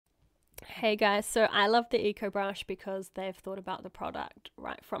Hey guys, so I love the Eco Brush because they've thought about the product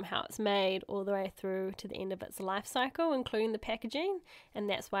right from how it's made all the way through to the end of its life cycle, including the packaging, and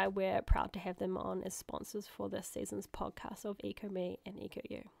that's why we're proud to have them on as sponsors for this season's podcast of Eco Me and Eco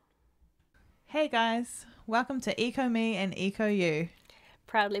You. Hey guys, welcome to Eco Me and Eco You.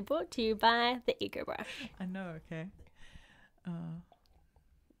 Proudly brought to you by the Eco Brush. I know, okay.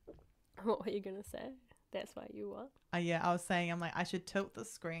 What were you going to say? That's why you what? Yeah, I was saying, I should tilt the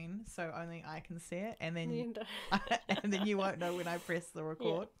screen so only I can see it, and then and then you won't know when I press the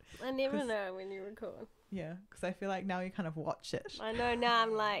record. Yeah, I never know when you record. Yeah, because I feel like now you kind of watch it. I know, now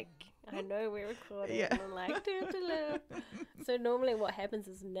I'm like, I know we're recording, Yeah. and I'm like, doo-doo-doo. So normally what happens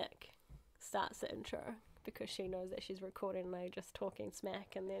is Nick starts the intro because she knows that she's recording and I'm just talking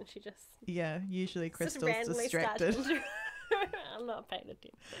smack, and then she just Usually Crystal's randomly distracted. I'm not paying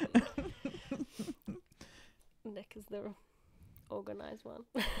attention. Nick is the organised one.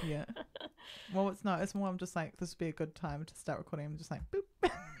 Yeah. Well, it's not. It's more I'm just like, this would be a good time to start recording. I'm just like, boop.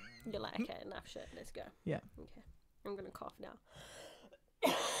 You're like, okay, enough shit, let's go. Yeah. Okay, I'm going to cough now.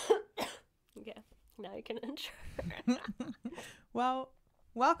 Okay, now you can intro. Well,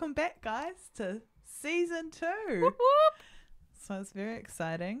 welcome back, guys, to season 2. Whoop, whoop. So it's very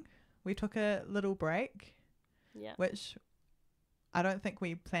exciting. We took a little break, Yeah. which I don't think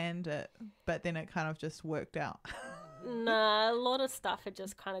we planned it, but then it kind of just worked out. Nah, a lot of stuff had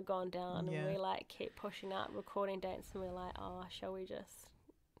just kind of gone down, Yeah. and we like kept pushing out recording dates, and we're like, oh, shall we just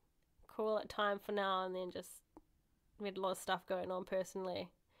call it time for now? And then just, we had a lot of stuff going on personally.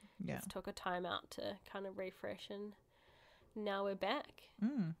 Yeah. Just took a time out to kind of refresh, and now we're back.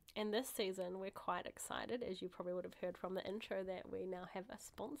 Mm. And this season we're quite excited, as you probably would have heard from the intro, that we now have a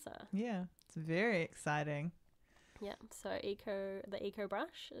sponsor. Yeah. It's very exciting. Yeah, so the Eco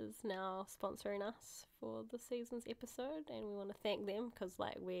Brush is now sponsoring us for the season's episode, and we want to thank them because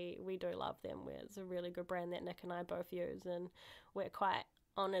like we do love them. It's a really good brand that Nick and I both use, and we're quite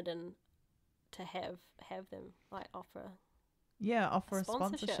honoured and to have them like offer Offer a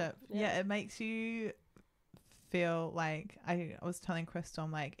sponsorship. sponsorship. Yeah. Yeah, it makes you feel like, I was telling Crystal,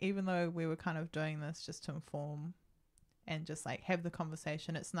 I'm like, even though we were kind of doing this just to inform and just like have the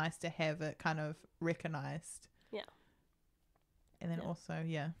conversation, it's nice to have it kind of recognized. Yeah. And then also,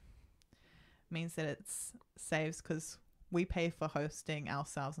 means that it's saves because we pay for hosting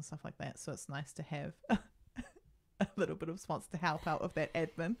ourselves and stuff like that. So it's nice to have a little bit of sponsor to help out with that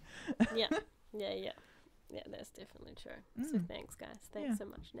admin. Yeah, that's definitely true. So thanks, guys. Thanks so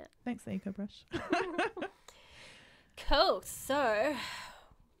much, Nat. Thanks, the Eco Brush. Cool. So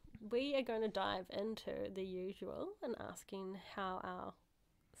we are going to dive into the usual and asking how our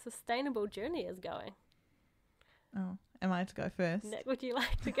sustainable journey is going. Oh, am I to go first? Nick, would you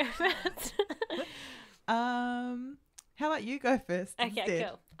like to go first? How about you go first? Okay, instead?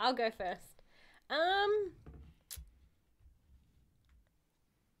 cool. I'll go first.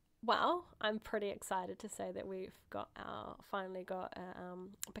 Well, I'm pretty excited to say that we've finally got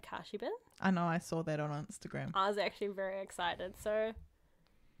a bokashi bin. I know, I saw that on Instagram. I was actually very excited. So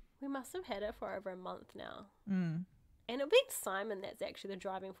we must have had it for over a month now. And it'll be Simon that's actually the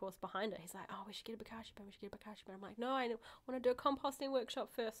driving force behind it. He's like, oh, we should get a bokashi bin, I'm like, no, I want to do a composting workshop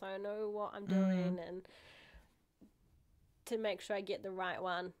first so I know what I'm doing and to make sure I get the right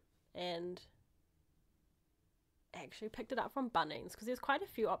one. And actually picked it up from Bunnings because there's quite a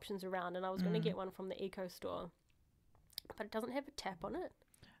few options around, and I was going to get one from the Eco store, but it doesn't have a tap on it.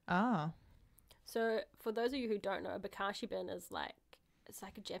 Ah. So for those of you who don't know, a bokashi bin is like, it's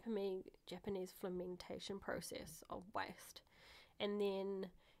like a Japanese fermentation process of waste. And then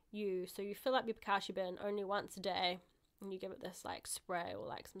you fill up your bokashi bin only once a day, and you give it this like spray or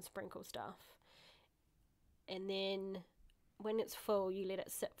like some sprinkle stuff. And then when it's full, you let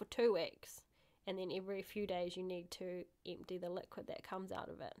it sit for 2 weeks. And then every few days you need to empty the liquid that comes out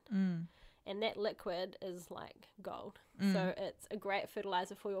of it. And that liquid is like gold. So it's a great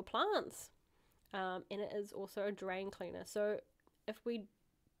fertilizer for your plants. And it is also a drain cleaner. So if you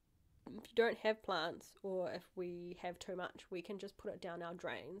don't have plants, or if we have too much, we can just put it down our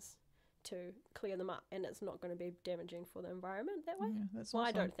drains to clear them up, and it's not going to be damaging for the environment that way. Yeah, that's well,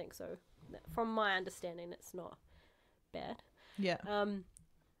 awesome. I don't think so. From my understanding, it's not bad. Yeah. And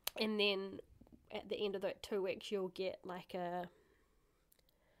then at the end of the 2 weeks, you'll get like a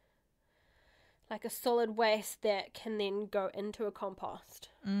solid waste that can then go into a compost.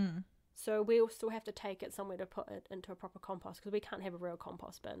 So we'll still have to take it somewhere to put it into a proper compost because we can't have a real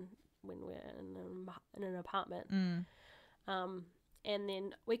compost bin when we're in an apartment. And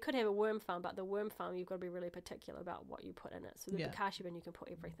then we could have a worm farm, but the worm farm, you've got to be really particular about what you put in it. So the bokashi bin, you can put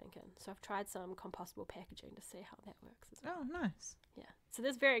everything in. So I've tried some compostable packaging to see how that works as well. Oh, nice. Yeah. So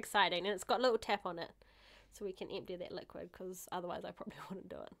that's very exciting. And it's got a little tap on it. So we can empty that liquid, because otherwise I probably wouldn't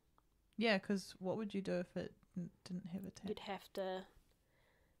do it. Yeah, because what would you do if it didn't have a tap? You'd have to...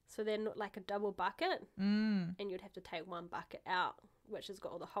 So they're not like a double bucket. Mm. And you'd have to take one bucket out, which has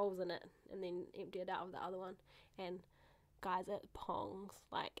got all the holes in it, and then empty it out of the other one. And... guys, it pongs.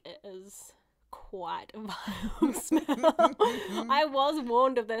 Like, it is quite a vile smell. I was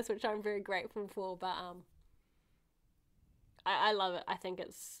warned of this, which I'm very grateful for, but I love it. I think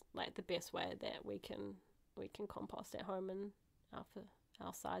it's like the best way that we can compost at home in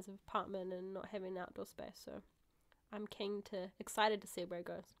our size of apartment and not having outdoor space. So I'm excited to see where it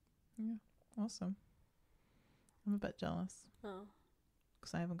goes. Yeah, awesome. I'm a bit jealous. Oh,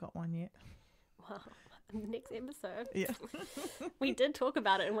 because I haven't got one yet. wow. Next episode. Yeah. We did talk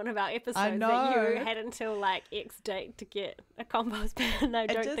about it in one of our episodes. I know. That you had until like X date to get a compost bin. I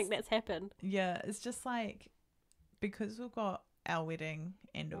don't think that's happened. Yeah, it's just like, because we've got our wedding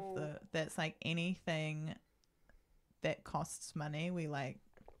end of that's like anything that costs money, we like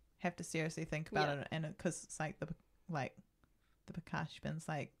have to seriously think about it. And because it's like the bokashi bin's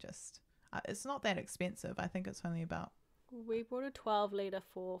like just it's not that expensive. I think it's only about, we bought a 12 litre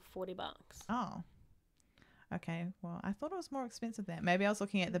for $40. Oh, okay. Well, I thought it was more expensive than that. Maybe I was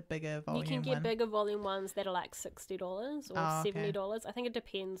looking at the bigger volume. You can get one. bigger volume ones that are like $60 or $70. I think it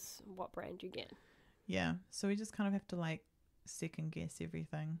depends what brand you get. Yeah. So we just kind of have to like second guess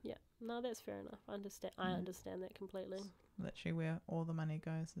everything. Yeah. No, that's fair enough. I understand that completely. It's literally where all the money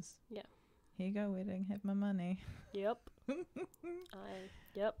goes is, yeah, here you go, wedding, have my money. Yep.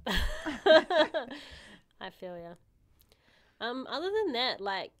 Yep. I feel ya. Other than that,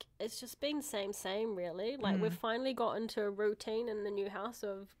 like, it's just been same really. Like, we've finally got into a routine in the new house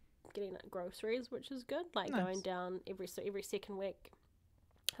of getting like groceries, which is good. Like, going down every second week.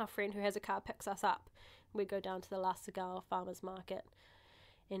 Our friend who has a car picks us up. We go down to the La Cigar farmers market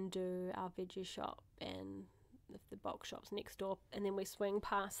and do our veggie shop and the bulk shops next door, and then we swing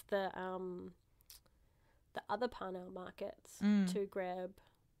past the other Parnell markets to grab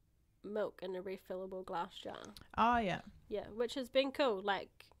milk in a refillable glass jar. Oh yeah. Yeah, which has been cool.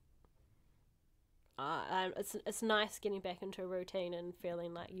 Like, it's nice getting back into a routine and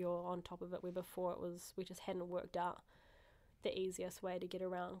feeling like you're on top of it, where before we just hadn't worked out the easiest way to get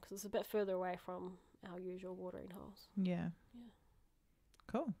around, because it's a bit further away from our usual watering holes. Yeah.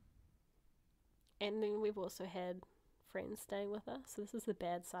 Cool. And then we've also had friends staying with us. So this is the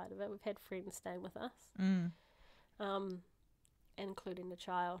bad side of it. We've had friends staying with us, including the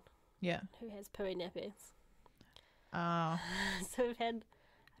child. Yeah. Who has pooey nappies. Oh. So we've had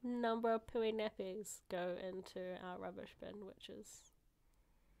a number of pooey nappies go into our rubbish bin, which is...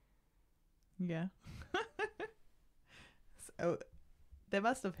 Yeah. So that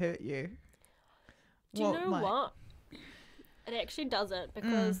must have hurt you. Do you know what? It actually doesn't,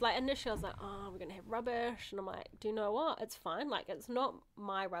 because like initially I was like, oh, we're gonna have rubbish, and I'm like, do you know what? It's fine. Like, it's not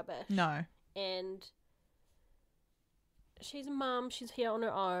my rubbish. No. And she's a mum. She's here on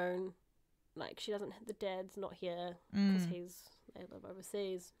her own. Like, she doesn't. The dad's not here because they live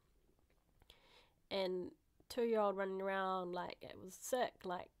overseas. And 2-year-old running around like it was sick.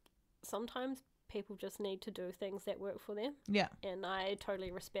 Like, sometimes people just need to do things that work for them. Yeah. And I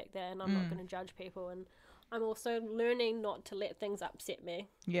totally respect that, and I'm not going to judge people. And I'm also learning not to let things upset me.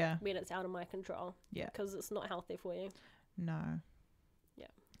 Yeah. When it's out of my control. Yeah. Because it's not healthy for you. No. Yeah.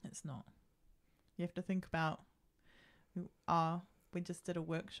 It's not. You have to think about, we just did a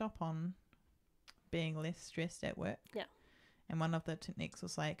workshop on being less stressed at work. Yeah. And one of the techniques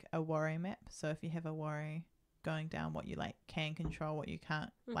was like a worry map. So if you have a worry, going down what you like can control, what you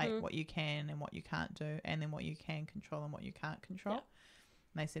can't, like what you can and what you can't do, and then what you can control and what you can't control. Yeah.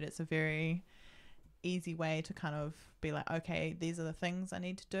 And they said it's a very easy way to kind of be like, okay, these are the things I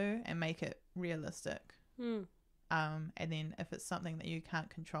need to do, and make it realistic. And then if it's something that you can't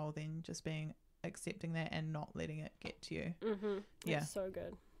control, then just accepting that and not letting it get to you. Yeah. It's so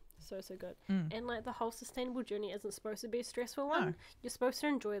good. So good. And like, the whole sustainable journey isn't supposed to be a stressful one. No. You're supposed to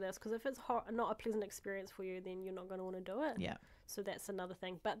enjoy this, because if it's not a pleasant experience for you, then you're not going to want to do it. Yeah. So that's another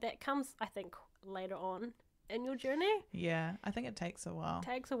thing. But that comes, I think, later on in your journey. Yeah. I think it takes a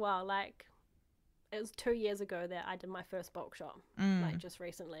while. Like, it was 2 years ago that I did my first bulk shop, like just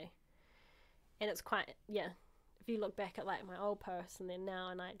recently. And it's quite, if you look back at like my old posts and then now,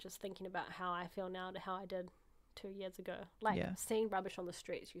 and I just thinking about how I feel now to how I did 2 years ago, like seeing rubbish on the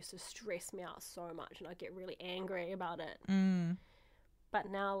streets used to stress me out so much, and I get really angry about it. But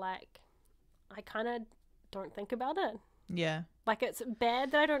now, like, I kind of don't think about it. Yeah. Like, it's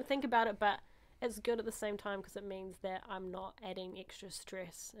bad that I don't think about it, but it's good at the same time because it means that I'm not adding extra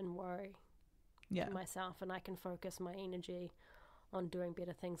stress and worry Yeah. to myself, and I can focus my energy on doing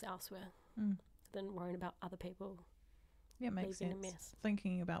better things elsewhere than worrying about other people Yeah, makes leaving sense. a mess.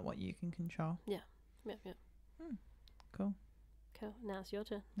 Thinking about what you can control. Yeah. Cool. Cool. Now it's your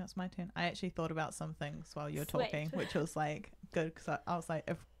turn. That's my turn. I actually thought about some things while you were Sweet. talking, which was like good because I was like,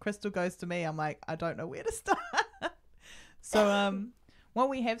 if Crystal goes to me, I'm like, I don't know where to start. So what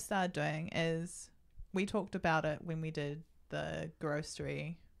we have started doing is we talked about it when we did the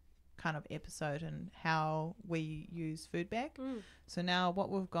grocery kind of episode and how we use food bag. So now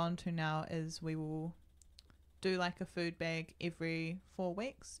what we've gone to now is we will do like a food bag every 4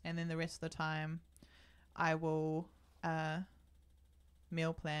 weeks, and then the rest of the time I will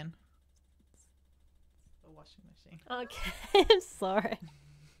meal plan. The washing machine. Okay. Sorry.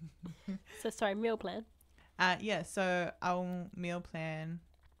 Sorry, meal plan. Yeah, so I'll meal plan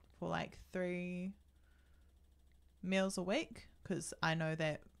for like 3 meals a week because I know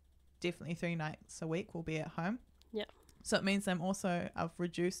that definitely 3 nights a week will be at home. Yeah. So it means I've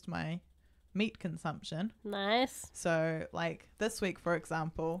reduced my meat consumption. Nice. So like this week, for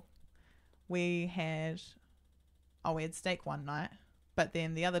example, we had steak one night, but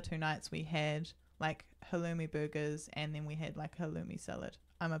then the other 2 nights we had like halloumi burgers, and then we had like a halloumi salad.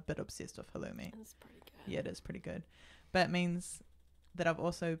 I'm a bit obsessed with halloumi. That's pretty good. Yeah, it is pretty good. But it means that I've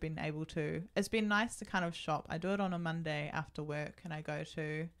also been able to, it's been nice to kind of shop. I do it on a Monday after work, and I go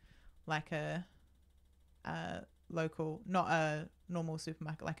to like a local, not a normal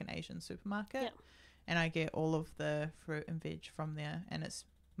supermarket, like an Asian supermarket. Yeah. And I get all of the fruit and veg from there, and it's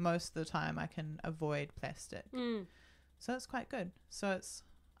most of the time I can avoid plastic. So it's quite good. So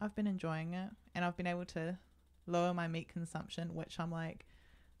I've been enjoying it, and I've been able to lower my meat consumption, which I'm like,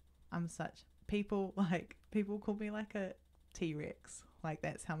 people call me like a T-Rex. Like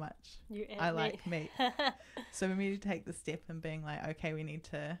that's how much I like meat. So for me to take the step and being like, okay, we need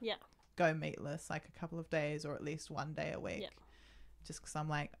to go meatless like a couple of days or at least 1 day a week. Just because I'm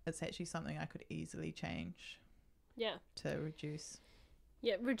like, it's actually something I could easily change. To reduce.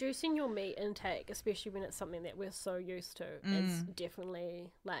 Yeah, reducing your meat intake, especially when it's something that we're so used to, is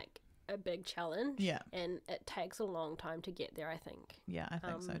definitely like a big challenge. Yeah. And it takes a long time to get there, I think. Yeah, I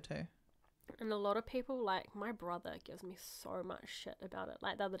think so too. And a lot of people, like my brother gives me so much shit about it.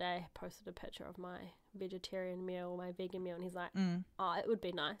 Like the other day I posted a picture of my vegetarian meal, my vegan meal, and he's like, oh, it would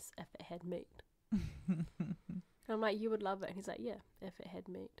be nice if it had meat. And I'm like, you would love it. And he's like, yeah, if it had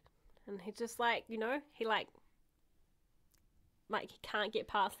meat. And he's just like, he he can't get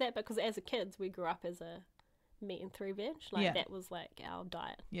past that, because as a kids we grew up as a meat and 3 veg. Like that was like our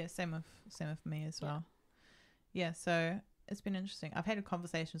diet. Yeah, same with me as well. Yeah, so it's been interesting. I've had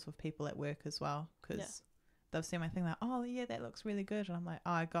conversations with people at work as well, because they've seen my thing like, oh yeah, that looks really good, and I'm like,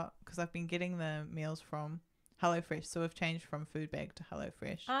 oh, because I've been getting the meals from HelloFresh, so we've changed from food bag to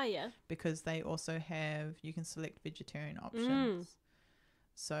HelloFresh. Oh yeah, because they also have, you can select vegetarian options.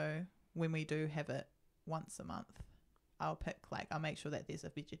 So when we do have it once a month, I'll make sure that there's a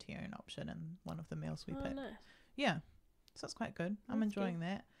vegetarian option in one of the meals we pick. Nice. Yeah, so it's quite good. I'm enjoying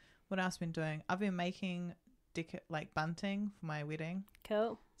that. What else been doing? I've been making bunting for my wedding.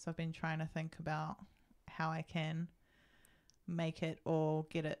 Cool. So I've been trying to think about how I can make it or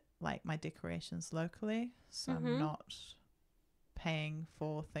get it like my decorations locally, so I'm not paying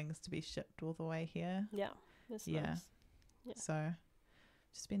for things to be shipped all the way here. Yeah, that's nice. Yeah. So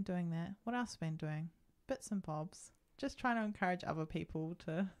just been doing that. What else have I been doing? Bits and bobs. Just trying to encourage other people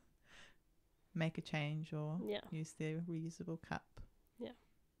to make a change or use their reusable cup. Yeah.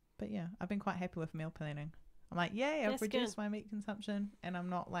 But yeah, I've been quite happy with meal planning. I'm like, yay, I've reduced my meat consumption, and I'm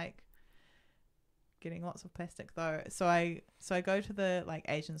not like getting lots of plastic though. So I go to the like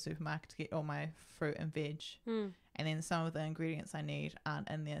Asian supermarket to get all my fruit and veg, and then some of the ingredients I need aren't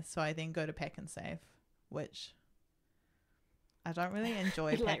in there. So I then go to Pack and Save, which I don't really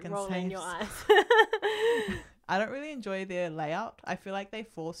enjoy. Pack and Save. Your eyes. I don't really enjoy their layout. I feel like they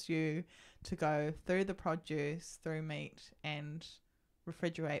force you to go through the produce, through meat, and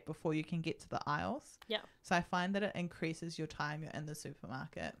refrigerate before you can get to the aisles. Yeah. So I find that it increases your time you're in the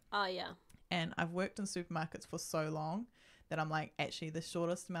supermarket. Oh yeah. And I've worked in supermarkets for so long that I'm like, actually the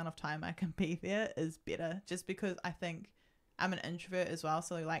shortest amount of time I can be there is better, just because I think I'm an introvert as well.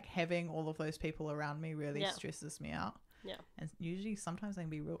 So like having all of those people around me really stresses me out. Yeah. And usually sometimes I can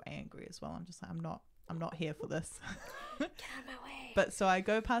be real angry as well. I'm just like, I'm not here for this. Get out of my way. But so I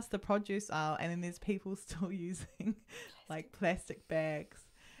go past the produce aisle, and then there's people still using like plastic bags,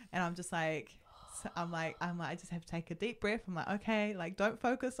 and I'm just like, I just have to take a deep breath. I'm like, okay, like don't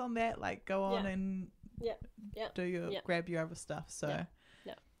focus on that. Like go on and grab your other stuff. So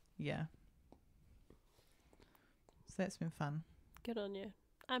Yeah. So that's been fun. Good on you.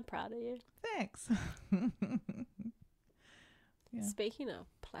 I'm proud of you. Thanks. Yeah. Speaking of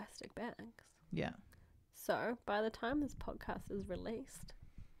plastic bags. Yeah. So, by the time this podcast is released,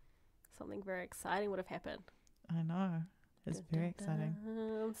 something very exciting would have happened. I know. It's very exciting.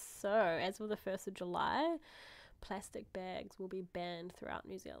 So, as of the 1st of July, plastic bags will be banned throughout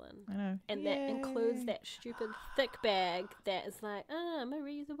New Zealand. I know. And that includes that stupid thick bag that is like, I'm a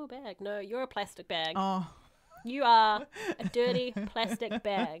reusable bag. No, you're a plastic bag. Oh. You are a dirty plastic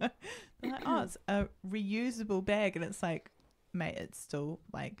bag. Like, it's a reusable bag, and it's like, mate, it's still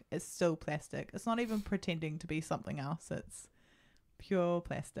plastic. It's not even pretending to be something else. It's pure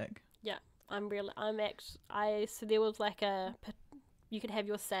plastic. Yeah, so there was like you could have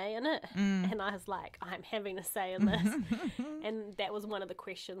your say in it, and I was like, I'm having a say in this. And that was one of the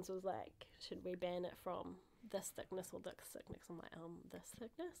questions, was like, should we ban it from this thickness or this thickness? I'm like, this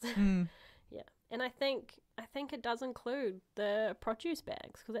thickness. Yeah, and I think it does include the produce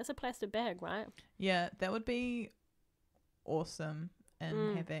bags, because that's a plastic bag, right? Yeah, that would be awesome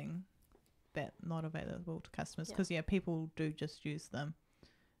in having that not available to customers, because people do just use them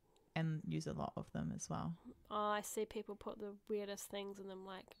and use a lot of them as well. Oh, I see people put the weirdest things in them,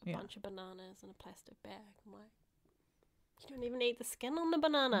 like a bunch of bananas in a plastic bag. I'm like, you don't even eat the skin on the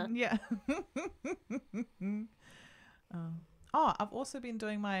banana. Yeah. I've also been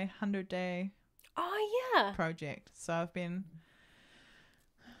doing my 100-day project. So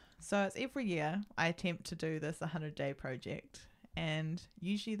it's every year I attempt to do this 100-day project, and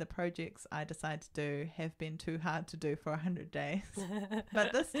usually the projects I decide to do have been too hard to do for 100 days.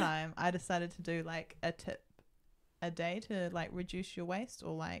 But this time I decided to do like a tip a day to like reduce your waste,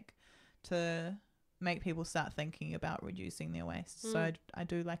 or like to make people start thinking about reducing their waste. So I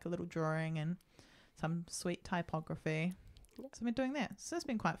do like a little drawing and some sweet typography. So I've been doing that. So it's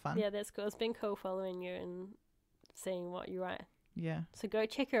been quite fun. Yeah, that's cool. It's been cool following you and seeing what you write. Yeah. So go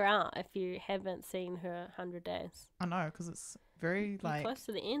check her out if you haven't seen her 100 days. I know, because it's very You're close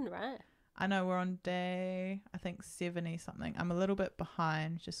to the end, right? I know, we're on day, I think 70 something. I'm a little bit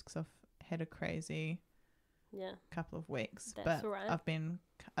behind just because I've had a crazy couple of weeks. That's all right.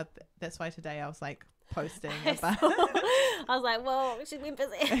 That's why today I was like posting about I was like, well, she's been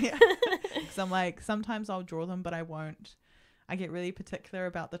busy. Because I'm like, sometimes I'll draw them, but I won't. I get really particular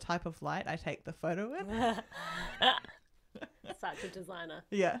about the type of light I take the photo in. Such a designer.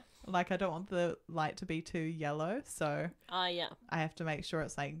 Yeah. Like, I don't want the light to be too yellow, so I have to make sure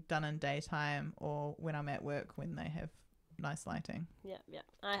it's like done in daytime or when I'm at work when they have nice lighting. Yeah.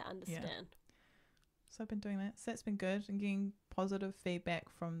 I understand. Yeah. So I've been doing that. So that's been good, and getting positive feedback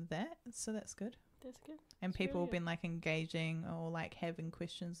from that. So that's good. That's good. And that's people really have been like engaging or like having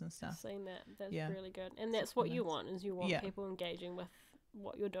questions and stuff. I've seen that. That's really good. And that's what you want, is you want people engaging with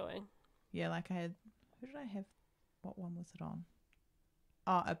what you're doing. Yeah, like I had, who did I have? What one was it on?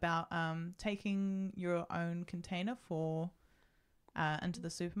 Oh, about taking your own container for into the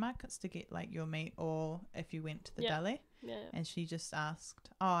supermarkets to get like your meat, or if you went to the deli. Yeah. And she just asked,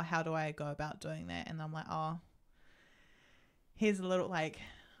 how do I go about doing that? And I'm like, here's a little, like,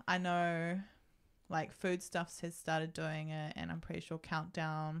 I know like Foodstuffs has started doing it, and I'm pretty sure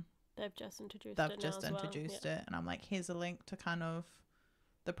Countdown, they've just introduced it. And I'm like, here's a link to kind of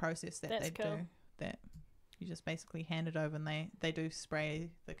the process that they do. That you just basically hand it over, and they do spray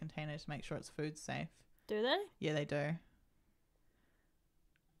the container to make sure it's food safe. Do they? Yeah, they do.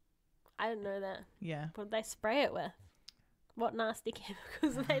 I didn't know that. Yeah. What did they spray it with? What nasty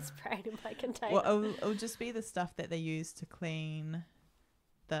chemicals are they sprayed in my container? Well, it'll just be the stuff that they use to clean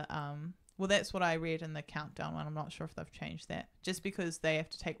the well, that's what I read in the Countdown one. I'm not sure if they've changed that. Just because they have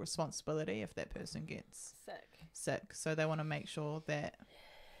to take responsibility if that person gets sick. So they want to make sure that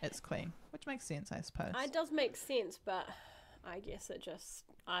it's clean, which makes sense, I suppose. It does make sense, but I guess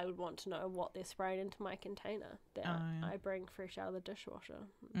I would want to know what they're spraying into my container that I bring fresh out of the dishwasher,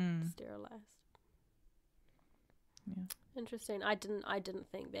 sterilized. Yeah. Interesting. I didn't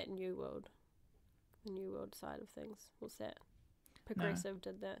think that the New World side of things was that progressive.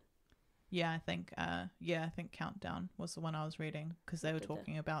 Did that? Yeah, I think Countdown was the one I was reading, because they were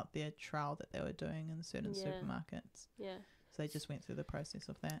talking about their trial that they were doing in certain supermarkets. Yeah. So they just went through the process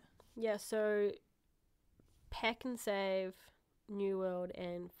of that. Yeah, so Pack and Save, New World,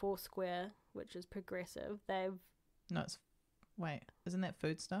 and Foursquare, which is progressive, isn't that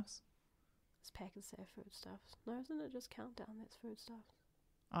Foodstuffs? It's Pack and Save Foodstuffs. No, isn't it just Countdown that's Foodstuffs?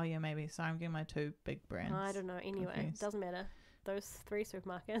 Oh yeah, maybe. So I'm getting my two big brands. I don't know. Anyway, confused. Doesn't matter. Those three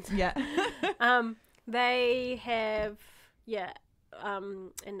supermarkets. Yeah. They have,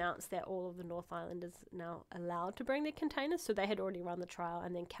 announced that all of the North Island is now allowed to bring their containers. So they had already run the trial,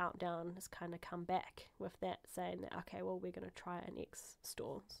 and then Countdown has kind of come back with that, saying that, okay, well, we're going to try it in X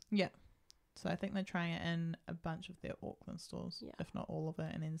stores. Yeah. So I think they're trying it in a bunch of their Auckland stores, if not all of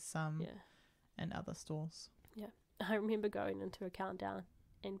it, and then some in other stores. Yeah. I remember going into a Countdown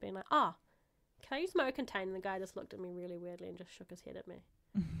and being like, can I use my own container? And the guy just looked at me really weirdly and just shook his head at me.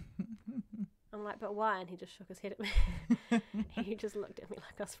 I'm like, but why? And he just shook his head at me. He just looked at me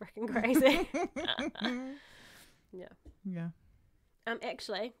like I was freaking crazy. Yeah.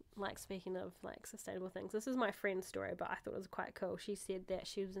 Actually, like, speaking of like sustainable things, this is my friend's story, but I thought it was quite cool. She said that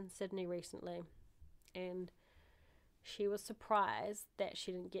she was in Sydney recently, and she was surprised that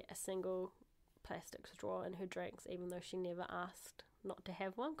she didn't get a single plastic straw in her drinks, even though she never asked not to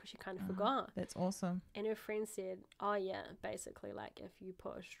have one because she kind of forgot. That's awesome. And her friend said, oh yeah, basically, like, if you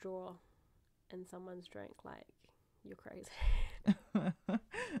put a straw in someone's drink, like, you're crazy.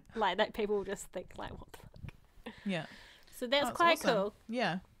 Like, that people will just think, like, what the fuck. Yeah. So that's quite awesome. cool.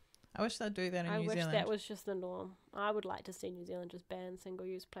 Yeah. I wish they'd do that in New Zealand. I wish that was just the norm. I would like to see New Zealand just ban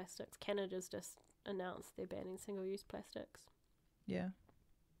single-use plastics. Canada's just announced they're banning single-use plastics. Yeah.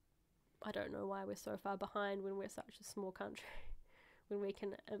 I don't know why we're so far behind when we're such a small country, when we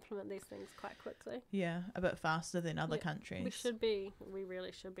can implement these things quite quickly. Yeah, a bit faster than other countries. We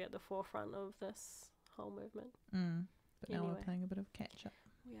really should be at the forefront of this whole movement. But now we're playing a bit of catch-up.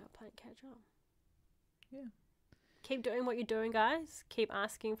 We are playing catch-up. Yeah. Keep doing what you're doing, guys. Keep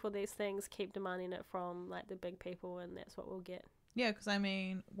asking for these things. Keep demanding it from, like, the big people, and that's what we'll get. Yeah, because, I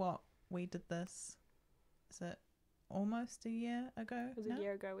mean, we did this, is it almost a year ago? It was a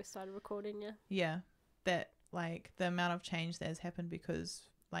year ago we started recording, yeah. Yeah. That, like, the amount of change that has happened because,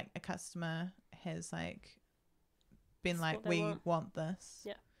 like, a customer has, like, been That's like, we want this.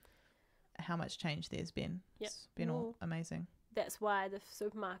 Yeah. How much change there's been. Yep. It's been all amazing. That's why the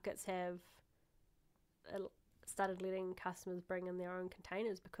supermarkets have started letting customers bring in their own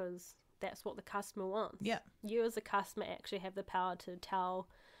containers, because that's what the customer wants. Yeah. You as a customer actually have the power to tell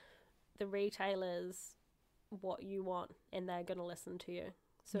the retailers what you want, and they're going to listen to you.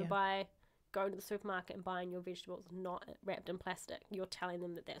 So by going to the supermarket and buying your vegetables not wrapped in plastic, you're telling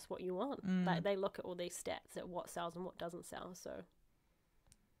them that that's what you want. Like, they look at all these stats at what sells and what doesn't sell. So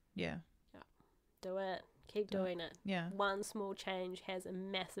do it. Keep doing it. Yeah. One small change has a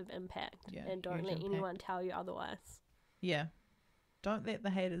massive impact. Yeah, and don't let anyone tell you otherwise. Yeah. Don't let the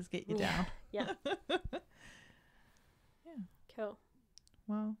haters get you down. Yeah. Cool.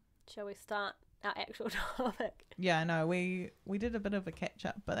 Well, shall we start our actual topic? Yeah, I know. We did a bit of a catch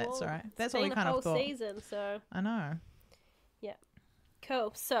up, but that's all right. That's what we kind of thought. It's been a whole season, so. I know. Yeah.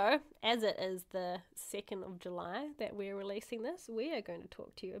 Cool. So, as it is the 2nd of July that we're releasing this, we are going to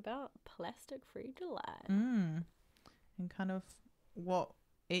talk to you about Plastic-Free July. And kind of what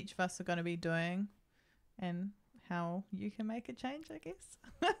each of us are going to be doing and how you can make a change, I guess.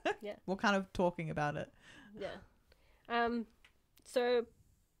 Yeah. We're kind of talking about it. Yeah. So,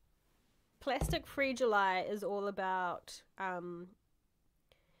 Plastic-Free July is all about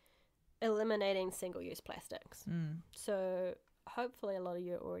eliminating single-use plastics. So, hopefully a lot of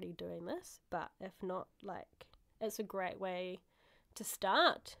you are already doing this, but if not, like, it's a great way to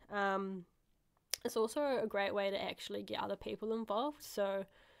start. It's also a great way to actually get other people involved. So,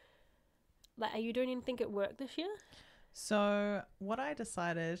 like, are you doing anything at work this year? So what I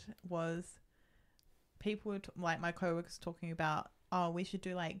decided was people were like my coworkers talking about, we should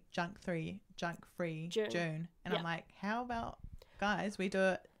do like junk free June. And I'm like, how about, guys, we do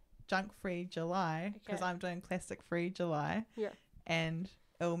it junk free July, because I'm doing plastic free July. Yeah. And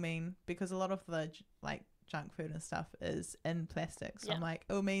it'll mean, because a lot of the like junk food and stuff is in plastic, so I'm like,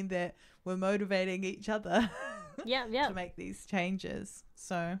 it'll mean that we're motivating each other to make these changes.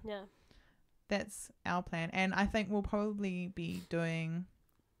 So that's our plan, and I think we'll probably be doing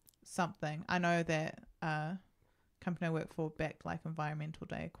something. I know that company I work for backed like Environmental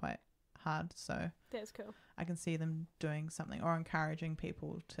Day quite hard, so that's cool. I can see them doing something or encouraging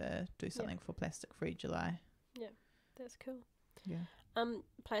people to do something for Plastic Free July. Yeah, that's cool. Yeah.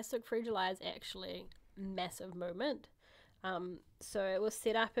 Plastic Free July is actually a massive movement. So it was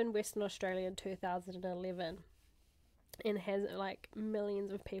set up in Western Australia in 2011 and has like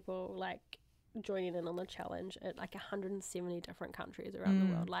millions of people like joining in on the challenge at like 170 different countries around the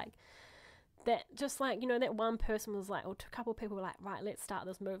world. Like, that just like, you know, that one person was like, or a couple of people were like, right, let's start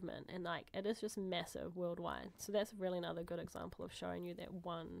this movement, and like it is just massive worldwide. So that's really another good example of showing you that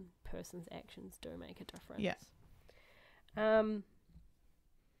one person's actions do make a difference.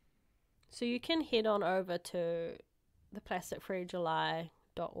 So you can head on over to the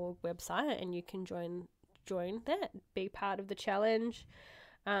plasticfreejuly.org website and you can join join that, be part of the challenge.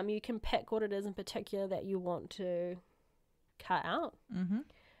 You can pick what it is in particular that you want to cut out.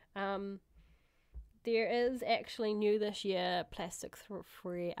 There is actually new this year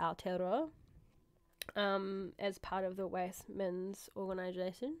plastic-free Aotearoa as part of the Waste Men's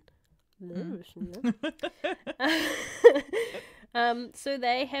organisation. So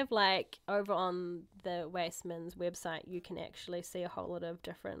they have like over on the Waste Men's website, you can actually see a whole lot of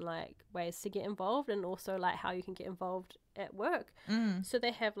different like ways to get involved, and also like how you can get involved at work. So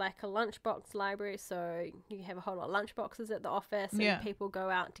they have like a lunchbox library, so you have a whole lot of lunchboxes at the office, and people go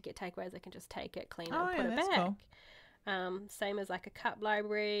out to get takeaways. They can just take it, clean it, and put it back. Cool. Same as like a cup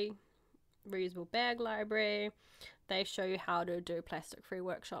library, reusable bag library. They show you how to do plastic-free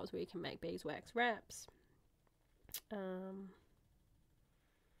workshops where you can make beeswax wraps.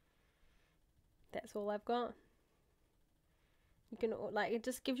 That's all I've got. You can like, it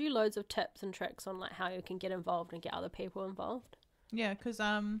just gives you loads of tips and tricks on like how you can get involved and get other people involved. Yeah, because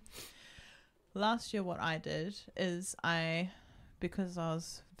last year what I did is because I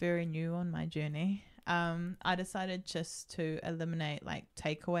was very new on my journey, I decided just to eliminate like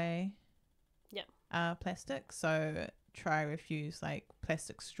takeaway plastic. So try refuse like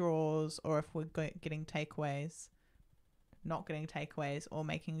plastic straws, or if we're getting takeaways, not getting takeaways, or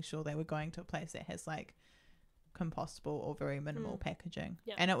making sure they were going to a place that has like compostable or very minimal packaging.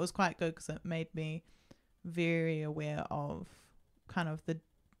 And it was quite good because it made me very aware of kind of the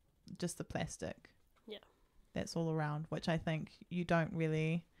plastic that's all around, which I think you're not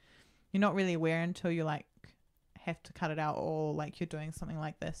really aware until you like have to cut it out, or like you're doing something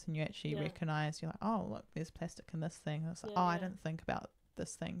like this and you actually recognize, you're like, oh look, there's plastic in this thing. It's like, I didn't think about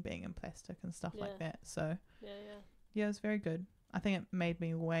this thing being in plastic and stuff like that. So yeah, it's very good. I think it made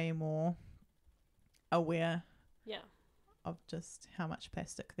me way more aware of just how much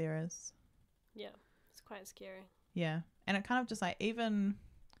plastic there is. It's quite scary. And it kind of just like, even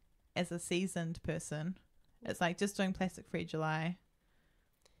as a seasoned person, it's like just doing plastic free July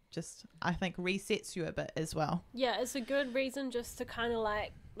just, I think, resets you a bit as well. It's a good reason just to kind of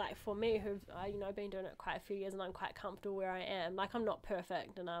like for me, who've been doing it quite a few years, and I'm quite comfortable where I am. Like, I'm not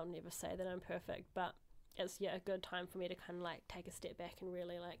perfect, and I'll never say that I'm perfect, but it's a good time for me to kind of like take a step back and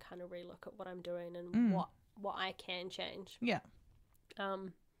really like kind of relook at what I'm doing and what I can change. I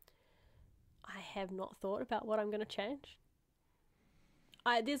have not thought about what I'm going to change.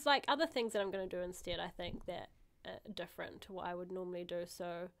 There's like other things that I'm going to do instead, I think, that are different to what I would normally do.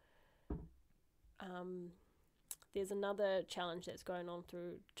 So there's another challenge that's going on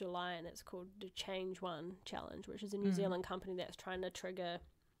through July, and it's called the Change One Challenge, which is a New Zealand company that's trying to trigger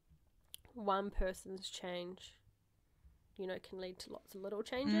one person's change, can lead to lots of little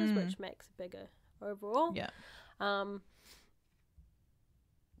changes, which makes a bigger overall. I'm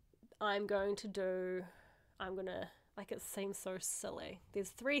going to like, it seems so silly. There's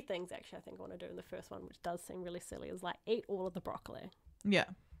 3 things actually I think I want to do, and the first one, which does seem really silly, is like eat all of the broccoli.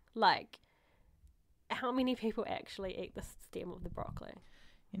 Like, how many people actually eat the stem of the broccoli?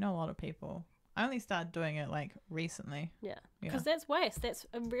 A lot of people. I only started doing it like recently. Because that's waste. That's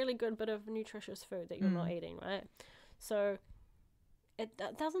a really good bit of nutritious food that you're not eating, right? So it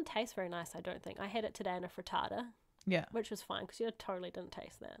doesn't taste very nice, I don't think. I had it today in a frittata, which was fine because you totally didn't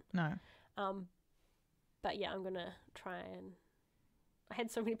taste that. No. But yeah, I'm gonna try, and I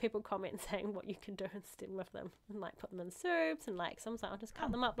had so many people comment saying what you can do instead with them, and like put them in soups, and like some say I'll just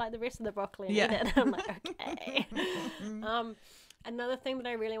cut them up like the rest of the broccoli and eat it. I'm like, okay. Another thing that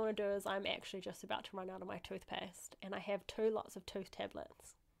I really want to do is, I'm actually just about to run out of my toothpaste, and I have 2 lots of toothpaste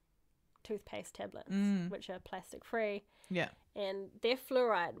tablets, which are plastic free. And they're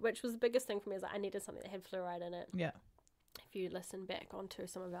fluoride, which was the biggest thing for me, is that I needed something that had fluoride in it. If you listen back onto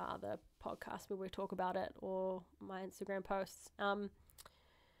some of our other podcasts where we talk about it, or my Instagram posts,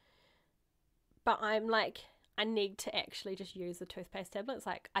 but I'm like, I need to actually just use the toothpaste tablets.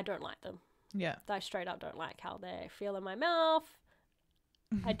 Like, I don't like them. I straight up don't like how they feel in my mouth.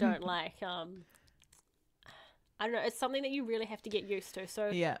 I don't like I don't know, it's something that you really have to get used to. So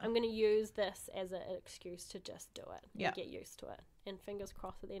I'm going to use this as an excuse to just do it and get used to it. And fingers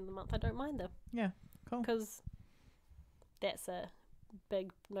crossed, at the end of the month I don't mind them. Cool. Because that's a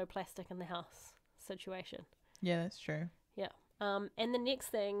big no plastic in the house situation. That's true. And the next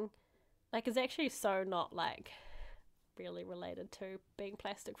thing, like, is actually so not like really related to being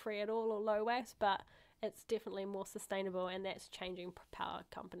plastic free at all or low waste, but it's definitely more sustainable, and that's changing power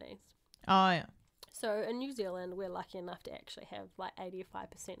companies. So in New Zealand, we're lucky enough to actually have like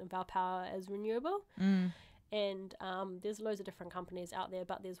 85% of our power is renewable. And there's loads of different companies out there,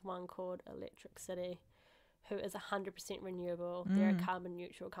 but there's one called Electric City who is 100% renewable. They're a Mm. carbon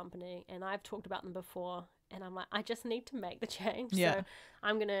neutral company, and I've talked about them before, and I'm like, I just need to make the change. Yeah. So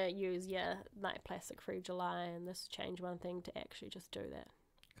I'm going to use, like plastic free July and this change one thing to actually just do that.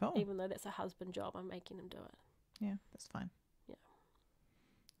 Cool. Even though that's a husband job, I'm making him do it. Yeah, that's fine. Yeah.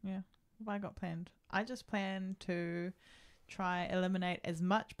 Yeah. What have I got planned? I just plan to try eliminate as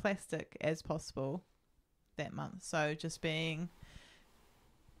much plastic as possible that month. So just being,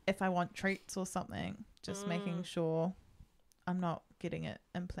 if I want treats or something, just making sure I'm not getting it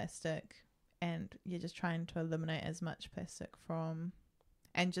in plastic, and you're just trying to eliminate as much plastic from,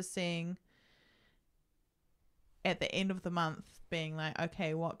 and just seeing at the end of the month being like,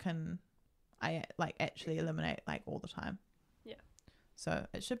 okay, what can I like actually eliminate like all the time? Yeah. So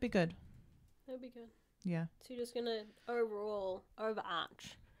it should be good. That'll be good. Yeah. So you're just going to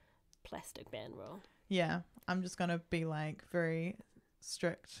overarch plastic ban rule. Yeah. I'm just going to be like very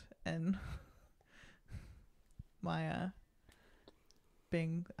strict in my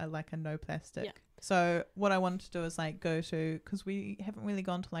being like a no plastic. Yeah. So what I wanted to do is like go to, because we haven't really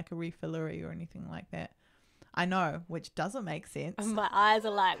gone to like a refillery or anything like that. I know, which doesn't make sense. My eyes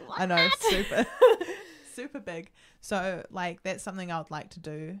are like, what? I know, super big. So like that's something I would like to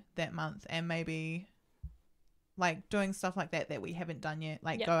do that month, and maybe like doing stuff like that we haven't done yet,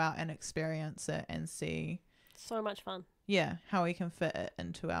 like go out and experience it and see. So much fun. Yeah, how we can fit it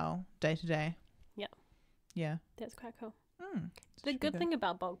into our day to day. Yeah. Yeah. That's quite cool. Mm, The good thing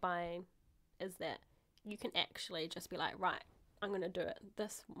about bulk buying is that you can actually just be like, right, I'm going to do it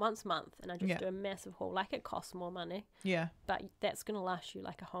this once a month, and I just do a massive haul. Like, it costs more money. Yeah. But that's going to last you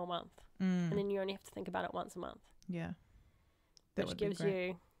like a whole month. Mm. And then you only have to think about it once a month. Yeah. Which gives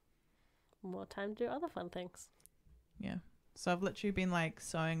you more time to do other fun things. Yeah. So I've literally been like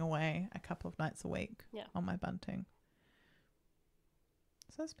sewing away a couple of nights a week on my bunting.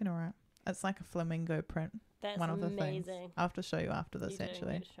 So it's been alright. It's like a flamingo print. That's one of amazing. The things. I'll have to show you after this,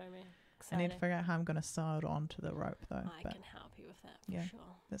 actually. You need to show me. I need to figure out how I'm going to sew it onto the rope, though. I can help you with that, for sure.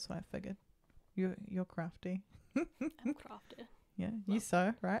 That's what I figured. You're crafty. I'm crafty. Yeah, you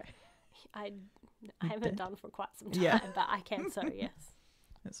sew, right? I haven't done for quite some time, but I can sew, yes.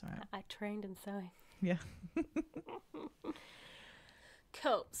 That's all right. I trained in sewing. Yeah.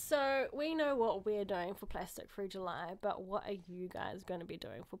 Cool. So we know what we're doing for Plastic Free July, but what are you guys going to be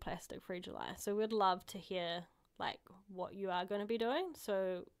doing for Plastic Free July? So we'd love to hear like what you are going to be doing.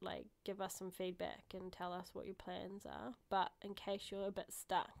 So like give us some feedback and tell us what your plans are. But in case you're a bit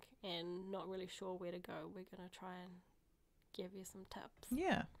stuck and not really sure where to go, we're going to try and give you some tips.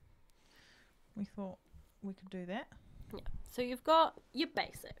 Yeah. We thought we could do that. Yeah. So you've got your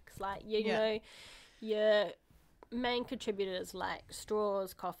basics, like you know your main contributors like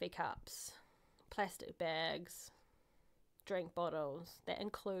straws, coffee cups, plastic bags, drink bottles. That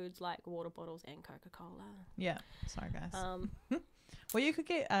includes like water bottles and Coca-Cola. Yeah. Sorry, guys. Well, you could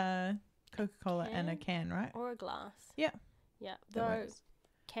get Coca-Cola in a can, right? Or a glass. Yeah. Yeah. Though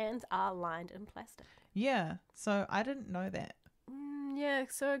cans are lined in plastic. Yeah. So I didn't know that. Yeah.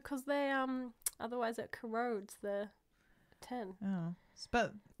 So because they otherwise it corrodes the tin. Oh.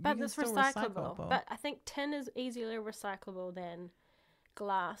 But it's recyclable. But I think tin is easily recyclable than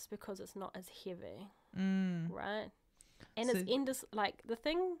glass because it's not as heavy. Right? And so, it's like the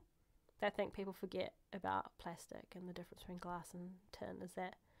thing that I think people forget about plastic and the difference between glass and tin is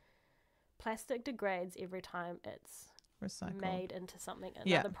that plastic degrades every time it's recycled, made into something,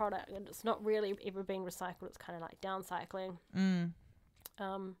 another product, and it's not really ever being recycled. It's kind of like downcycling.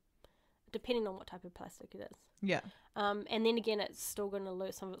 Depending on what type of plastic it is. Yeah. And then again, it's still going to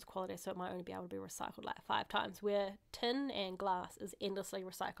lose some of its quality, so it might only be able to be recycled like 5 times, where tin and glass is endlessly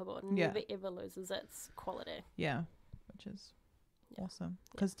recyclable and never ever loses its quality. Yeah. Which is awesome.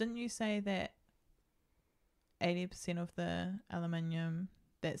 Because didn't you say that 80% of the aluminium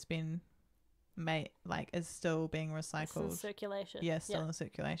that's been made, like, is still being recycled? It's in circulation. Yeah, still in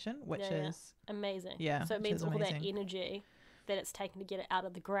circulation, which is... amazing. Yeah. So it means all that energy that it's taken to get it out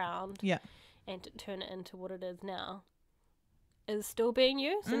of the ground and to turn it into what it is now is still being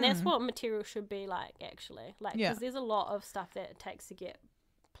used. And that's what material should be like, actually. Like, because there's a lot of stuff that it takes to get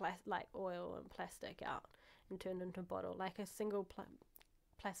like oil and plastic out and turned into a bottle. Like a single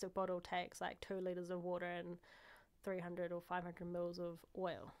plastic bottle takes like 2 liters of water and 300 or 500 mils of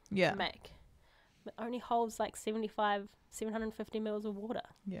oil to make. It only holds like 750 mils of water.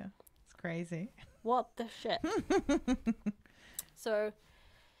 Yeah, it's crazy. What the shit? So,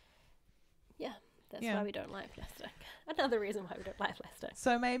 that's why we don't like plastic. Another reason why we don't like plastic.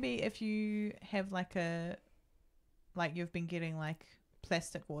 So maybe if you have like you've been getting like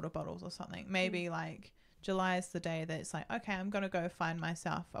plastic water bottles or something, maybe like July is the day that it's like, okay, I'm going to go find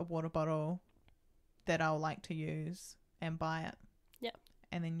myself a water bottle that I'll like to use and buy it. Yep.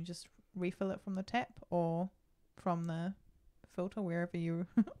 And then you just refill it from the tap or from the filter, wherever you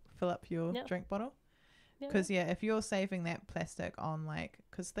fill up your drink bottle. Because, if you're saving that plastic on, like,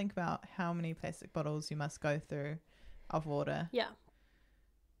 because think about how many plastic bottles you must go through of water. Yeah.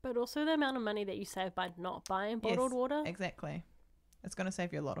 But also the amount of money that you save by not buying bottled water. Exactly. It's going to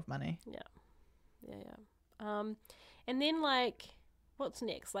save you a lot of money. Yeah. And then, like, what's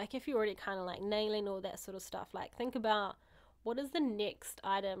next? Like, if you're already kind of, like, nailing all that sort of stuff, like, think about what is the next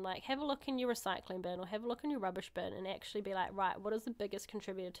item. Like, have a look in your recycling bin or have a look in your rubbish bin and actually be like, right, what is the biggest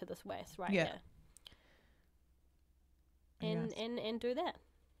contributor to this waste here? And do that.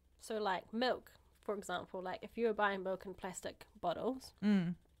 So, like, milk, for example, like, if you're buying milk in plastic bottles,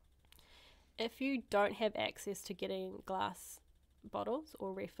 if you don't have access to getting glass bottles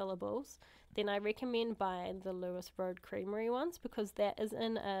or refillables, then I recommend buying the Lewis Road Creamery ones, because that is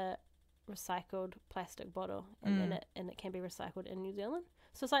in a recycled plastic bottle, and it can be recycled in New Zealand.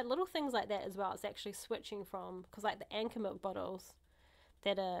 So it's like little things like that as well. It's actually switching from, because like the Anchor milk bottles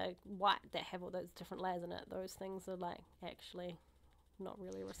that are white that have all those different layers in it, those things are like actually not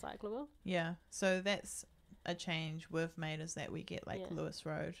really recyclable. Yeah, so that's a change we've made, is that we get like Lewis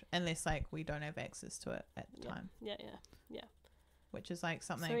Road, unless like we don't have access to it at the time. Yeah. Which is like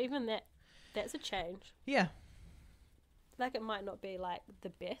something. So even that's a change. Yeah. Like, it might not be like the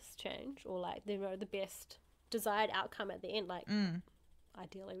best change or like the best desired outcome at the end. Like,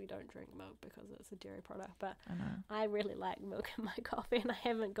 ideally we don't drink milk because it's a dairy product, but I really like milk in my coffee, and I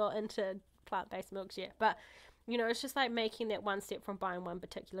haven't got into plant-based milks yet. But it's just like making that one step from buying one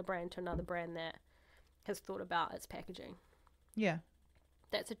particular brand to another brand that has thought about its packaging. Yeah,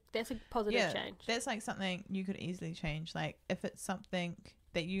 that's a positive change. That's like something you could easily change. Like, if it's something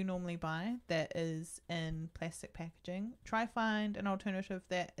that you normally buy that is in plastic packaging, try find an alternative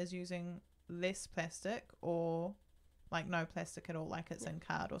that is using less plastic, or like no plastic at all, like it's in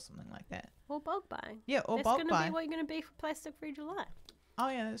card or something like that. Or bulk buying. Yeah, or that's bulk buying. That's going to be what you're going to be for Plastic Free July. Oh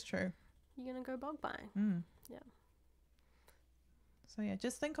yeah, that's true. You're going to go bulk buying. Yeah. So yeah,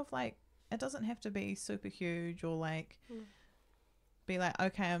 just think of, like, it doesn't have to be super huge, or like be like,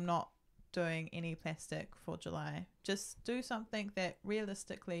 okay, I'm not doing any plastic for July. Just do something that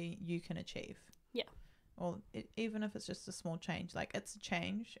realistically you can achieve. Yeah. Or even if it's just a small change, like, it's a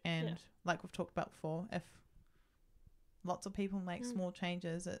change, and like we've talked about before, if lots of people make small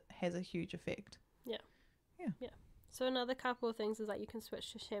changes, it has a huge effect. Yeah. So another couple of things is that you can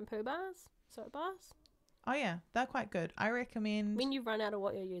switch to shampoo bars, soap bars. Oh yeah, they're quite good. I recommend when you've run out of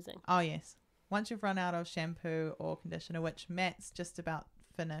what you're using. Oh yes, once you've run out of shampoo or conditioner, which Matt's just about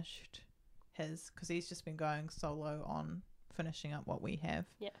finished his, because he's just been going solo on finishing up what we have.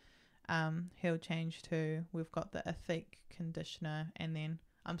 He'll change to, we've got the Ethique conditioner, and then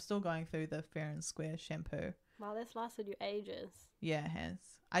I'm still going through the Fair and Square shampoo. Wow, that's lasted you ages. Yeah, it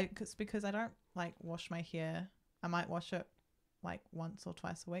has. Because I don't like wash my hair. I might wash it like once or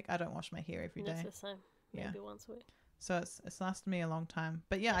twice a week. I don't wash my hair every day. That's the same. Maybe once a week. So it's lasted me a long time.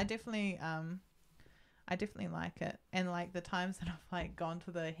 But yeah, I definitely like it. And like the times that I've like gone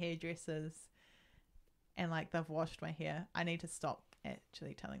to the hairdressers and like they've washed my hair, I need to stop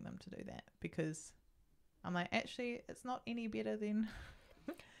actually telling them to do that, because I'm like, actually it's not any better than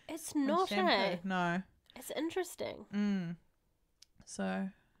it's not shampoo. No. It's interesting. So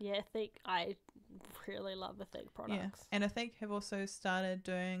yeah, I really love Ethique products. Yeah. And Ethique have also started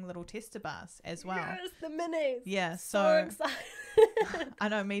doing little tester bars as well. Yes, the minis. Yeah, so excited. I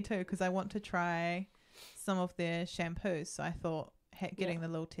know, me too, because I want to try some of their shampoos. So I thought getting the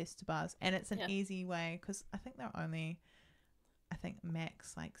little tester bars, and it's an easy way, because I think they're only,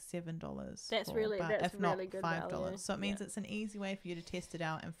 max like $7. That's really if not really good $5. value. So it means it's an easy way for you to test it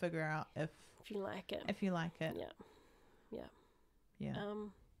out and figure out if you like it. Yeah.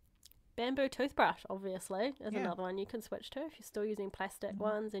 Bamboo toothbrush, obviously, is another one you can switch to if you're still using plastic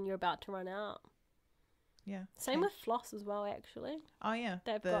ones and you're about to run out. Yeah. Same with floss as well, actually. Oh yeah.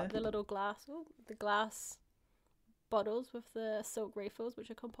 They've got the little glass bottles with the silk refills, which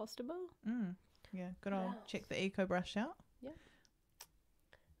are compostable. Yeah, good old check the eco brush out. Yeah.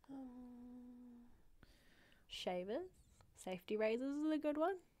 Shavers, safety razors is a good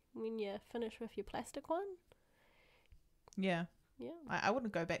one when you finish with your plastic one. Yeah. I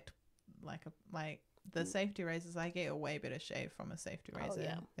wouldn't go back to like the safety razors. I get a way better shave from a safety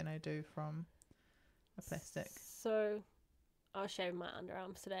razor than I do from a plastic. So I was shaving my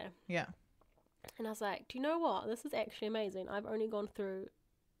underarms today. Yeah. And I was like, do you know what? This is actually amazing. I've only gone through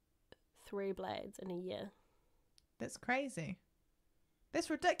 3 blades in a year. That's crazy. That's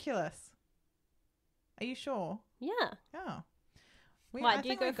ridiculous. Are you sure? Yeah. Oh. Why, I do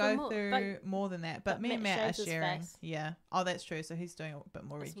you think go we for go more? through more than that, but me and Matt Matt are shaves his sharing. face. Yeah. Oh, that's true. So he's doing it a bit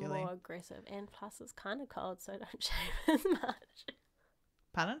more It's regularly. more aggressive, and plus it's kind of cold, so don't shave as much.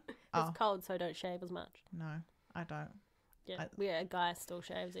 Pardon? It's cold, so don't shave as much. No, I don't. Yeah, a guy still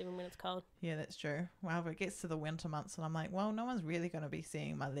shaves even when it's cold. Yeah, that's true. Well, it gets to the winter months and I'm like, well, no one's really going to be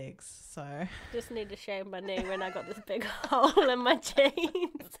seeing my legs, so... Just need to shave my knee when I got this big hole in my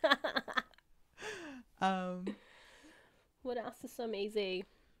jeans. What else is some easy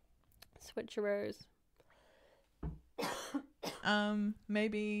switcheroos?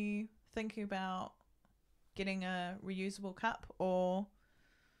 Maybe thinking about getting a reusable cup or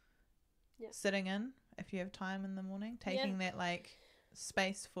sitting in if you have time in the morning, taking that like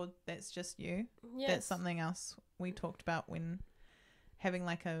space for that's just you. Yes. That's something else we talked about when having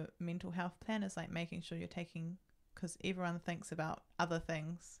like a mental health plan, is like making sure you're taking, because everyone thinks about other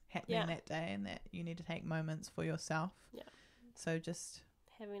things happening that day and that you need to take moments for yourself. Yeah. So just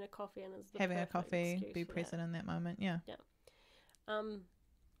having a coffee and having a coffee, be present in that moment. Yeah. Yeah. I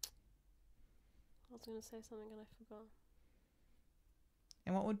was going to say something and I forgot.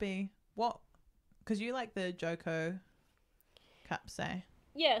 And what would be because you like the Joko cups, eh?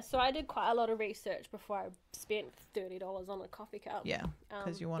 Yeah, so I did quite a lot of research before I spent $30 on a coffee cup. Yeah,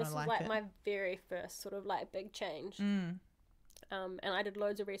 because you want to like it. This was like my very first sort of like big change. And I did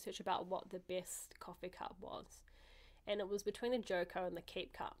loads of research about what the best coffee cup was. And it was between the Joko and the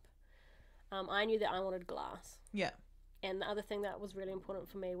Keep cup. I knew that I wanted glass. Yeah. And the other thing that was really important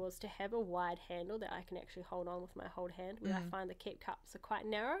for me was to have a wide handle that I can actually hold on with my whole hand. Where I find the Keep cups are quite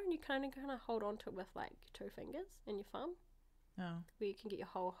narrow and you kind of hold on to it with like your 2 fingers and your thumb. Oh. Where you can get your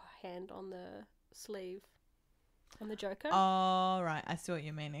whole hand on the sleeve on the Joko. Oh, right. I see what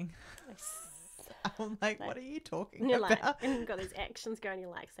you're meaning. I'm like, what are you talking about? Like, and you've got these actions going,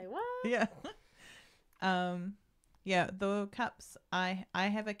 you're like, say what? Yeah. Yeah, the cups, I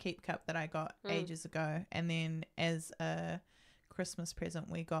have a Keep cup that I got ages ago, and then as a Christmas present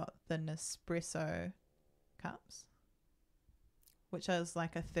we got the Nespresso cups, which is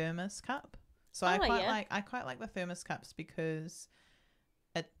like a thermos cup. So I quite like the thermos cups because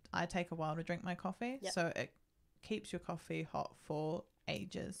I take a while to drink my coffee, so it keeps your coffee hot for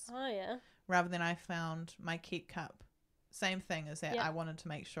ages. Oh yeah. Rather than I found my Keep cup, same thing as that. I wanted to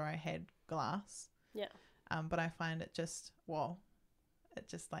make sure I had glass. Yeah. But I find it just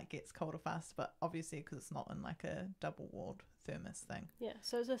like gets colder fast, but obviously because it's not in like a double-walled thermos thing. Yeah,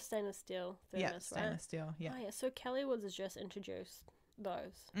 so it's a stainless steel thermos, right? Yeah, stainless steel, yeah. Oh, yeah, so Kelly Woods has just introduced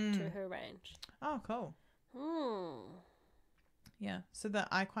those to her range. Oh, cool. Yeah, so that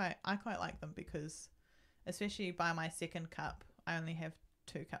I quite like them because, especially by my second cup, I only have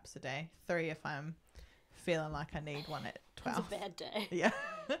 2 cups a day, 3 if I'm feeling like I need one at 12. It's a bad day.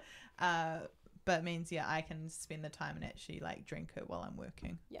 Yeah. But it means, I can spend the time and actually, like, drink it while I'm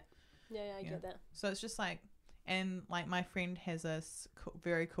working. Yeah. Yeah, I get that. So it's just, like, and, like, my friend has a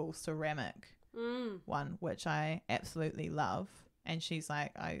very cool ceramic one, which I absolutely love. And she's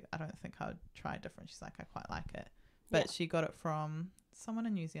like, I don't think I would try different. She's like, I quite like it. But she got it from someone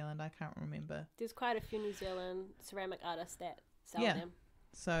in New Zealand. I can't remember. There's quite a few New Zealand ceramic artists that sell them.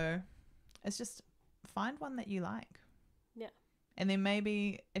 So it's just find one that you like. Yeah. And then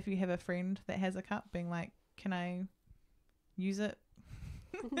maybe if you have a friend that has a cup, being like, can I use it?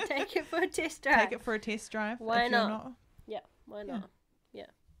 Take it for a test drive. Take it for a test drive. Why not? Yeah, why not? Yeah.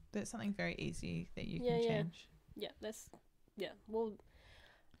 That's something very easy that you can change. Yeah, well,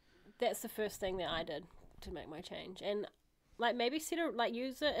 that's the first thing that I did to make my change. And like maybe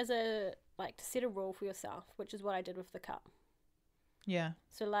use it as to set a rule for yourself, which is what I did with the cup. Yeah.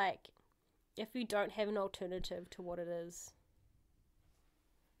 So like if you don't have an alternative to what it is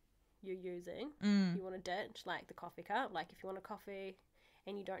you're using, you want to ditch like the coffee cup. Like if you want a coffee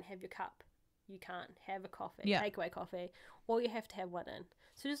and you don't have your cup, you can't have a coffee, takeaway coffee, or you have to have one in.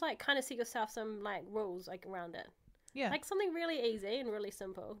 So just like kind of set yourself some like rules like around it. Yeah. Like something really easy and really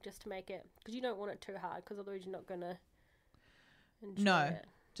simple just to make it, because you don't want it too hard, because otherwise you're not going to enjoy it.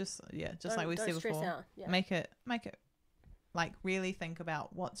 Just like we said before, make it like really think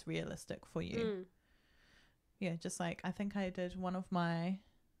about what's realistic for you. Yeah, just like I think I did one of my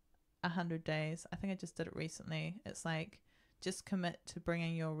 100 days. I think I just did it recently. It's like just commit to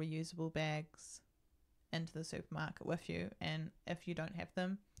bringing your reusable bags into the supermarket with you, and if you don't have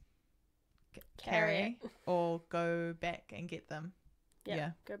them, carry or go back and get them.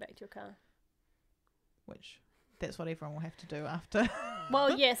 Go back to your car, which that's what everyone will have to do after.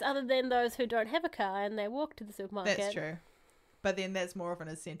 Well, yes, other than those who don't have a car and they walk to the supermarket. That's true. But then that's more of an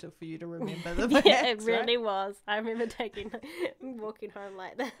incentive for you to remember the bags, it really was. I remember walking home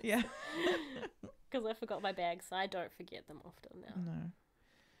like that. Yeah. Because I forgot my bags. I don't forget them often now. No.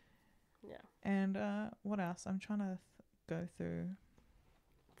 Yeah. And what else? I'm trying to go through.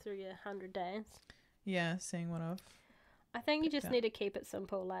 Through your 100 days. Yeah, seeing what I've. I think you just up. need to keep it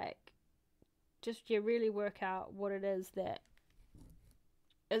simple. Like, just really work out what it is that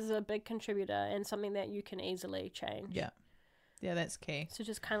is a big contributor and something that you can easily change. Yeah. Yeah, that's key. So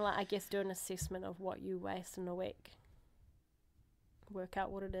just kind of like, I guess, do an assessment of what you waste in a week. Work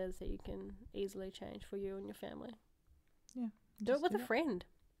out what it is that you can easily change for you and your family. Yeah. Do it with a friend.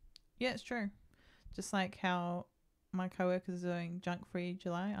 Yeah, it's true. Just like how my co-workers are doing junk-free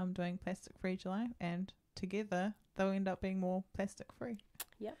July, I'm doing plastic-free July, and together they'll end up being more plastic-free.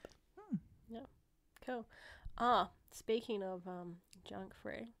 Yep. Yeah. Cool. Speaking of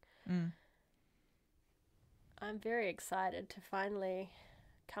junk-free, I'm very excited to finally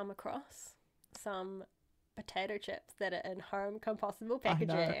come across some potato chips that are in home compostable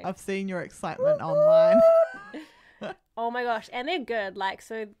packaging. I know. I've seen your excitement online. Oh my gosh, and they're good. Like,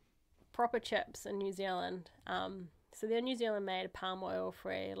 so proper chips in New Zealand. So they're New Zealand made, palm oil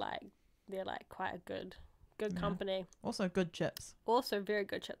free. Like, they're like quite a good company. Also good chips. Also very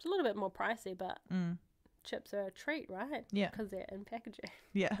good chips. A little bit more pricey, but chips are a treat, right? Yeah. Because they're in packaging.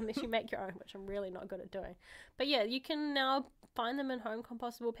 Yeah. Unless you make your own, which I'm really not good at doing. But yeah, you can now find them in home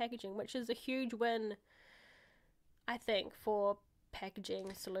compostable packaging, which is a huge win, I think, for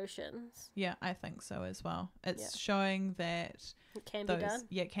packaging solutions. Yeah, I think so as well. It's showing that it can be done.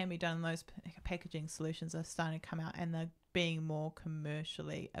 Yeah, it can be done. Those packaging solutions are starting to come out, and they're being more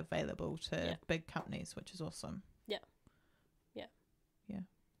commercially available to big companies, which is awesome. Yeah. Yeah. Yeah.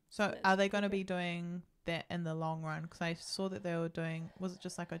 So are they going to be doing that in the long run? Because I saw that they were doing, was it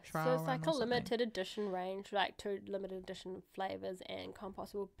just like a trial run? So it's like a limited edition range, like 2 limited edition flavors and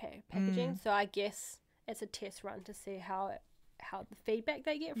compostable packaging. So I guess it's a test run to see how the feedback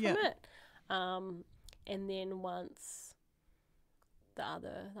they get from it. And then once the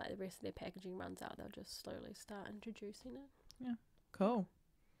rest of their packaging runs out, they'll just slowly start introducing it. Yeah. Cool.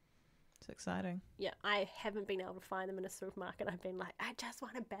 It's exciting. Yeah, I haven't been able to find them in a supermarket. I've been like, I just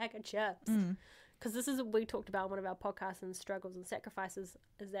want a bag of chips. Because this is what we talked about in one of our podcasts, and struggles and sacrifices,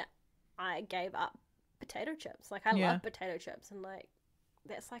 is that I gave up potato chips. Like, I love potato chips, and like,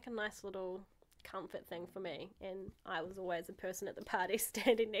 that's like a nice little comfort thing for me. And I was always a person at the party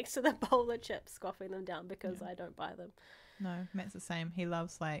standing next to the bowl of chips, scoffing them down because I don't buy them. No, Matt's the same. He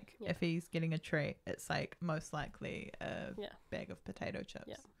loves, like, if he's getting a treat, it's like most likely a bag of potato chips.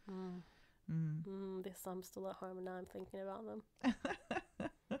 Yeah. There's some still at home, and now I'm thinking about them.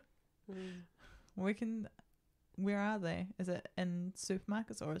 Where are they? Is it in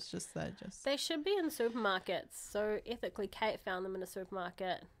supermarkets, or it's just They should be in supermarkets. So ethically, Kate found them in a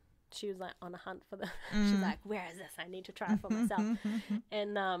supermarket. She was like on a hunt for them. She's like, where is this? I need to try it for myself.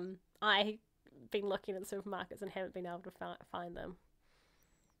 And I've been looking at supermarkets and haven't been able to find them.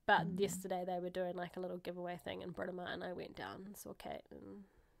 But yesterday they were doing like a little giveaway thing in Britomart, and I went down and saw Kate and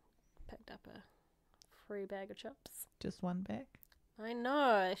picked up a free bag of chips. Just one bag? I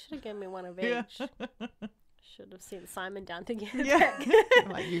know. They should have given me one of each. Should have sent Simon down to get it back.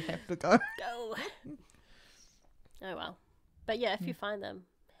 Like, you have to go. Go. Oh well. But yeah, if you find them,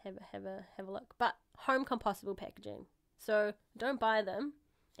 have a look. But home compostable packaging. So don't buy them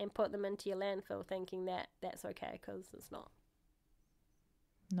and put them into your landfill thinking that that's okay, because it's not.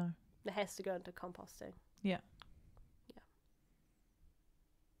 No. It has to go into composting. Yeah. Yeah.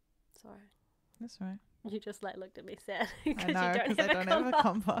 Sorry. That's right. You just like looked at me sad because I don't have a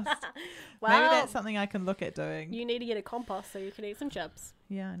compost. Well, maybe that's something I can look at doing. You need to get a compost so you can eat some chips.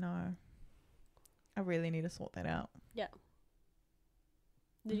 Yeah, I know. I really need to sort that out. Yeah.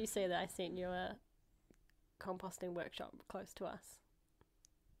 Did you see that I sent you a composting workshop close to us?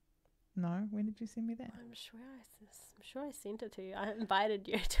 No, when did you send me that? I'm sure I sent it to you. I invited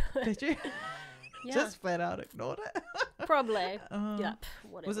you to it. Did you? Yeah. Just flat out ignored it. Probably. Yep.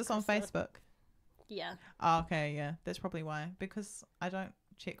 Was this on Facebook? Yeah. Oh, okay, yeah. That's probably why. Because I don't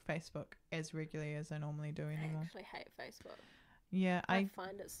check Facebook as regularly as I normally do anymore. I actually hate Facebook. Yeah, I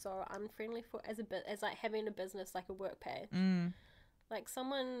find it so unfriendly as like having a business, like a work page. Like,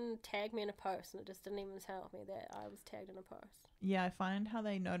 someone tagged me in a post and it just didn't even tell me that I was tagged in a post. Yeah, I find how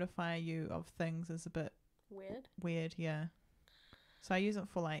they notify you of things is a bit weird, yeah. So I use it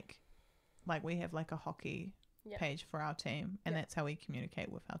for like we have like a hockey page for our team, and that's how we communicate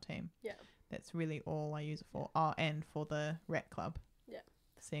with our team. Yeah. That's really all I use it for. Oh, and for the rat club. Yeah.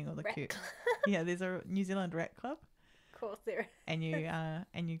 Seeing all the cute. Yeah, there's a New Zealand rat club. Of course there is. And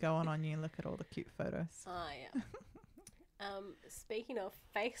you go on and you look at all the cute photos. Oh yeah. Speaking of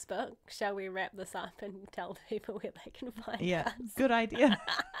Facebook, shall we wrap this up and tell people where they can find us? Yeah, good idea.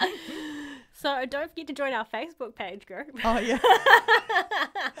 So don't forget to join our Facebook page group. Oh, yeah.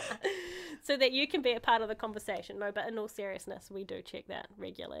 So that you can be a part of the conversation. No, but in all seriousness, we do check that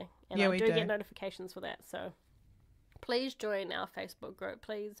regularly. And Yeah, I we do do. get notifications for that. So please join our Facebook group.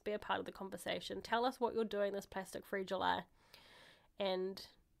 Please be a part of the conversation. Tell us what you're doing this plastic-free July. And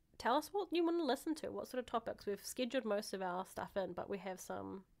tell us what you want to listen to. What sort of topics. We've scheduled most of our stuff in, but we have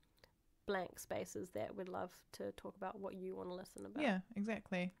some blank spaces that we'd love to talk about what you want to listen about. Yeah,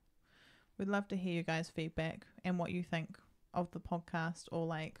 exactly. We'd love to hear you guys' feedback and what you think of the podcast, or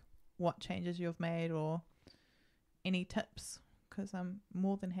like what changes you've made or any tips, because I'm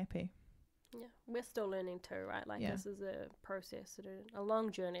more than happy. Yeah, we're still learning too, right? Like Yeah. this is a process, a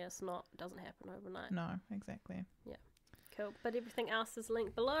long journey. It doesn't happen overnight. No, exactly. Cool. But everything else is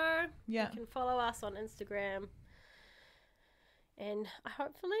linked below. Yeah. You can follow us on Instagram. And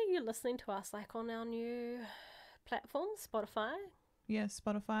hopefully you're listening to us like on our new platforms, Spotify. Yeah,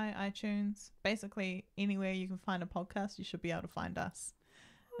 Spotify, iTunes, basically anywhere you can find a podcast, you should be able to find us.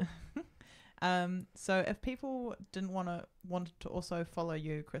 So if people wanted to also follow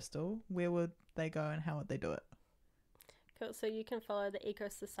you, Crystal, where would they go and how would they do it? Cool. So you can follow the Eco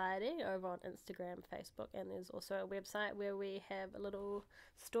Society over on Instagram, Facebook, and there's also a website where we have a little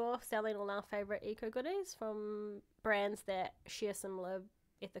store selling all our favourite eco goodies from brands that share similar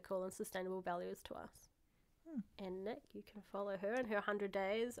ethical and sustainable values to us. And Nick, you can follow her and her 100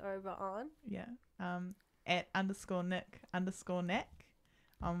 days over on. Yeah. At _Nick_Nack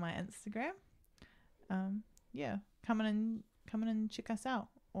on my Instagram. Yeah. Come in and check us out.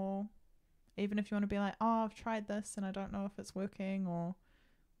 Or even if you want to be like, oh, I've tried this and I don't know if it's working, or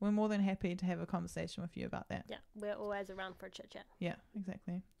we're more than happy to have a conversation with you about that. Yeah, we're always around for a chit chat. Yeah,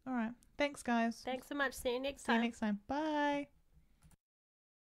 exactly. All right. Thanks, guys. Thanks so much. See you next See you time. next time. Bye.